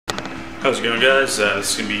How's it going, guys?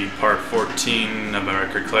 This is going to be part 14 of my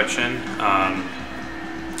record collection.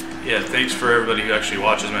 Yeah, thanks for everybody who actually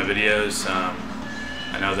watches my videos.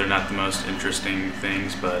 I know they're not the most interesting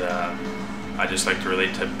things, but I just like to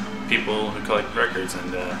relate to people who collect records,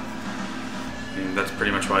 and that's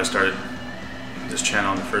pretty much why I started this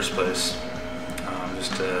channel in the first place,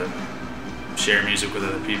 just to share music with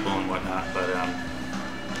other people and whatnot. But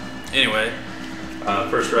anyway,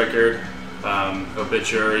 first record.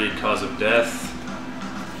 Obituary, Cause of Death,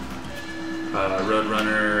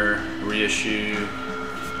 Roadrunner, reissue,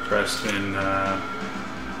 pressed in, not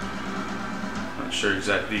sure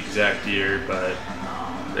the exact year, but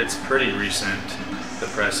it's pretty recent, the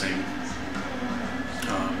pressing.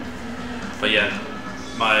 But yeah,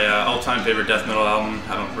 my all-time favorite death metal album.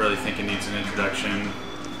 I don't really think it needs an introduction.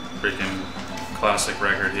 Freaking classic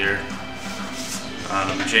record here.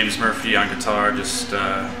 James Murphy on guitar, just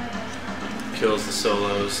kills the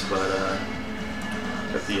solos, but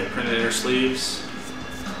got the printed inner sleeves,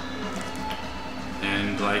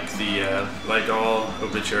 and like all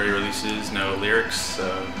Obituary releases, no lyrics, so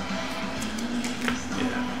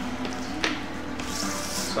yeah.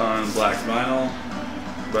 It's on black vinyl,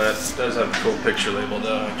 but it does have a cool picture label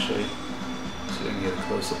though, actually, so you can get a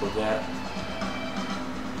close-up of that.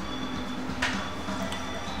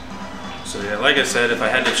 So yeah, like I said, if I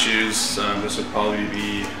had to choose, this would probably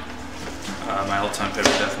be my all-time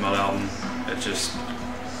favorite death metal album. It's just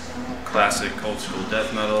classic old school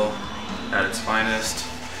death metal at its finest,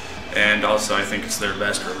 and also I think it's their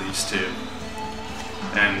best release too,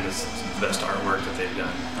 and it's the best artwork that they've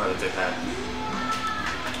done, or that they've had.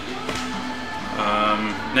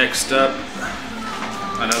 Next up,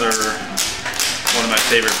 another one of my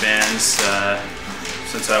favorite bands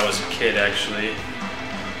since I was a kid, actually.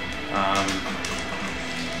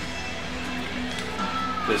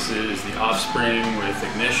 This is The Offspring with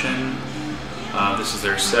Ignition. This is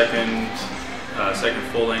their second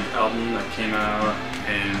full-length album that came out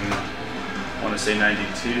in, I want to say,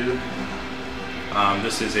 '92.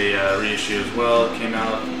 This is a reissue as well. It came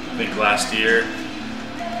out, I think, last year.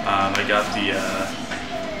 I got the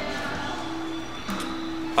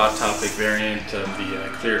Hot Topic variant of the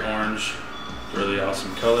clear orange, really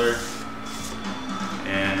awesome color,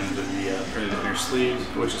 and the printed inner sleeves,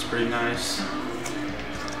 which is pretty nice.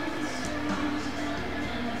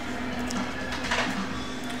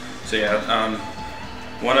 So yeah,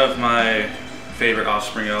 one of my favorite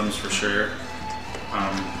Offspring albums for sure.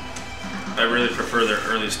 I really prefer their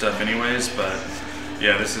early stuff anyways, but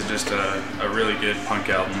yeah, this is just a really good punk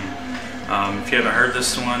album. If you haven't heard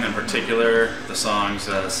this one in particular, the songs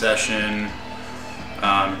Session,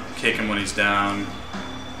 Kick Him When He's Down,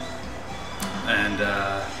 and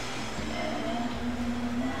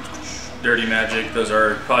Dirty Magic, those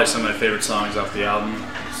are probably some of my favorite songs off the album.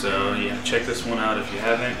 So yeah, check this one out if you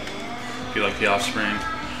haven't, if you like The Offspring.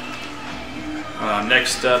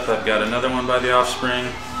 Next up, I've got another one by The Offspring.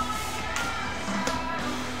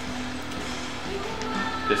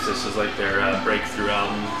 This is like their breakthrough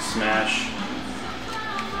album, Smash.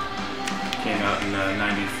 Came out in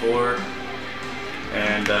 '94.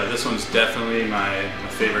 And this one's definitely my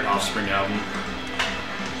favorite Offspring album.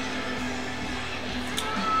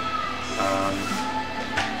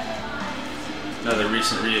 Another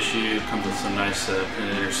recent reissue, comes with some nice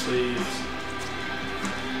printed inner sleeves.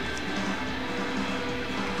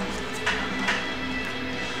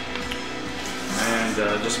 And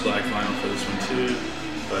just black vinyl for this one too,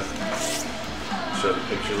 but show the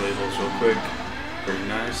picture labels real quick, pretty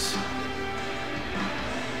nice.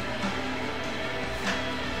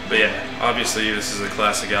 But yeah, obviously this is a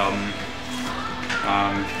classic album.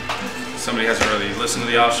 Somebody hasn't really listened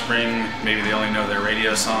to The Offspring, maybe they only know their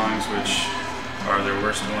radio songs, which are their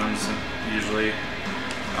worst ones usually.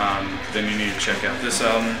 Then you need to check out this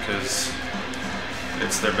album because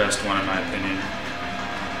it's their best one in my opinion.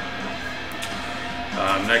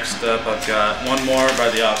 Next up, I've got one more by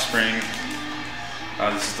The Offspring.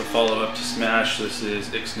 This is the follow-up to Smash. This is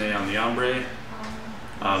Ixnay on the Hombre.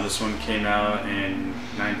 This one came out in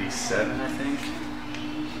 '97, I think.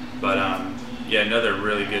 But yeah, another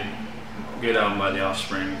really good album by The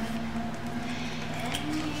Offspring.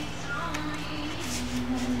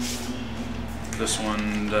 This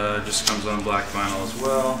one just comes on black vinyl as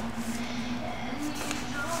well.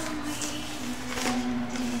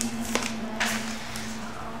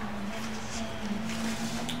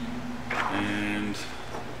 And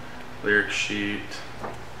lyric sheet.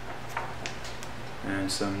 And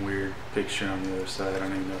some weird picture on the other side. I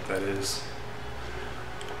don't even know what that is.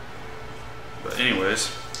 But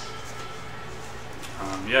anyways,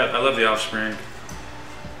 yeah, I love The Offspring.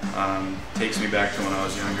 Takes me back to when I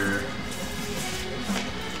was younger.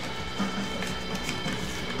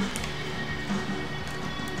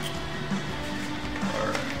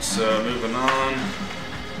 So moving on.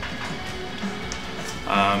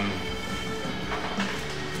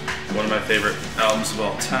 One of my favorite albums of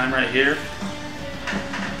all time right here.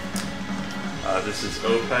 This is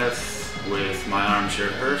Opeth with My Armchair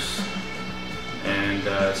Hearse, and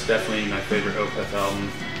it's definitely my favorite Opeth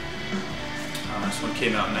album. This one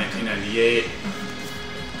came out in 1998.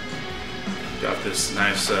 Got this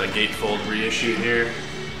nice gatefold reissue here.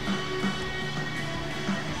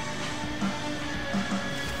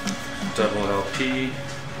 Double LP.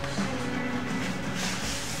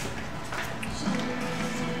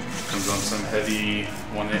 Comes on some heavy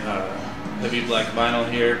black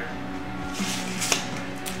vinyl here.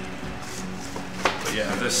 But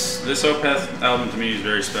yeah, this Opeth album to me is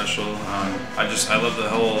very special. I love the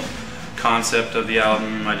whole concept of the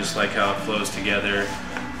album. I just like how it flows together.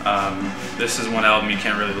 This is one album you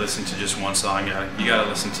can't really listen to just one song. You gotta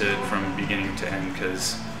listen to it from beginning to end,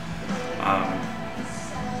 because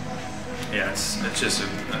yeah, it's just a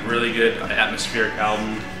really good atmospheric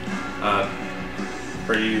album.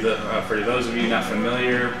 For those of you not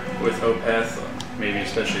familiar with Opeth, maybe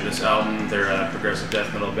especially this album, they're a progressive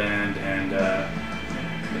death metal band, and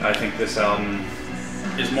I think this album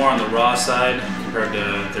is more on the raw side compared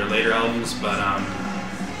to their later albums, but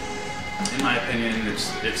in my opinion,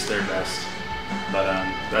 it's their best. But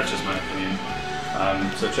that's just my opinion.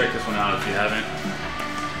 So check this one out if you haven't.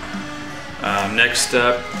 Next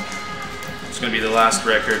up, it's going to be the last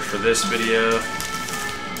record for this video.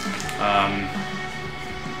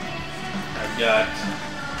 I've got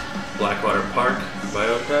Blackwater Park by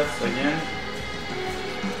Opeth again.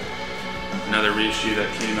 Another reissue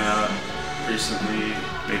that came out recently,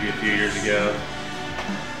 maybe a few years ago.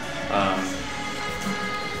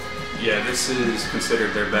 Yeah, this is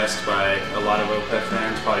considered their best by a lot of Opeth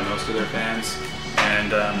fans, probably most of their fans.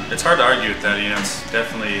 And it's hard to argue with that, you know, it's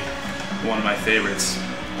definitely one of my favorites.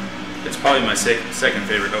 It's probably my second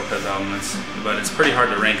favorite Opeth album, but it's pretty hard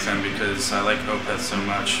to rank them because I like Opeth so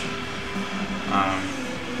much.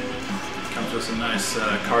 Comes with some nice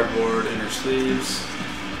cardboard inner sleeves.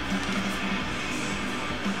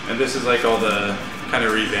 And this is like all the kind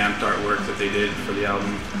of revamped artwork that they did for the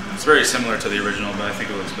album. It's very similar to the original, but I think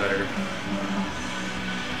it looks better.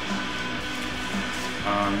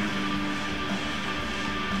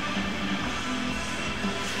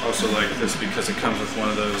 Also like this because it comes with one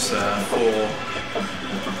of those full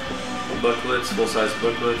booklets, full-size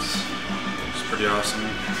booklets. It's pretty awesome.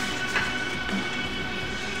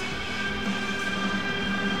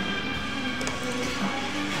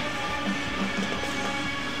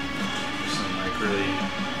 Some like really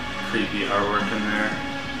creepy artwork in there.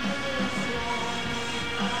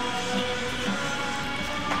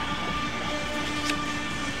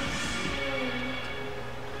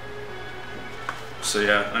 So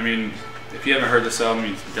yeah, I mean, if you haven't heard this album,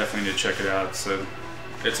 you definitely need to check it out. So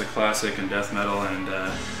it's a classic in death metal, and the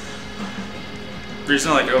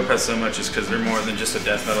reason I like Opeth so much is because they're more than just a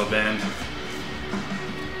death metal band.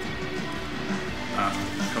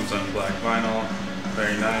 Comes on black vinyl,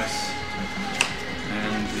 very nice,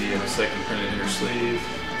 and the second printed inner sleeve.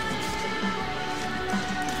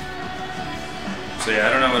 So yeah, I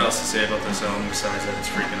don't know what else to say about this album besides that it's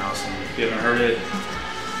freaking awesome. If you haven't heard it,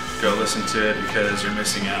 go listen to it because you're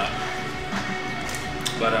missing out.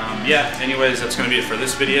 But yeah, anyways, that's going to be it for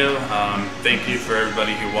this video. Thank you for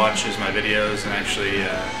everybody who watches my videos and actually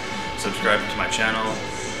subscribes to my channel.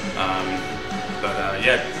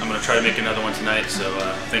 Yeah, I'm going to try to make another one tonight, so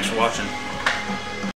thanks for watching.